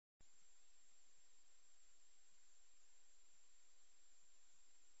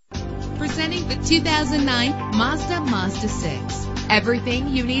Presenting the 2009 Mazda 6. Everything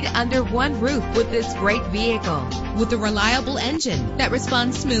you need under one roof with this great vehicle. With a reliable engine that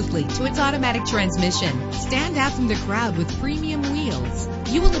responds smoothly to its automatic transmission. Stand out from the crowd with premium wheels.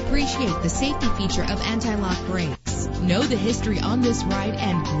 You will appreciate the safety feature of anti-lock brakes. Know the history on this ride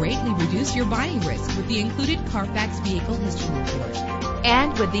and greatly reduce your buying risk with the included Carfax Vehicle History Report.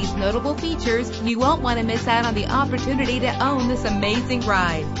 And with these notable features, you won't want to miss out on the opportunity to own this amazing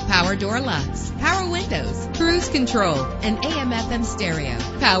ride. Power door locks, power windows, cruise control, an AM/FM stereo,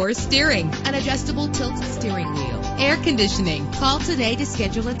 power steering, an adjustable tilt steering wheel, air conditioning. Call today to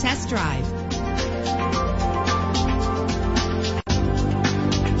schedule a test drive.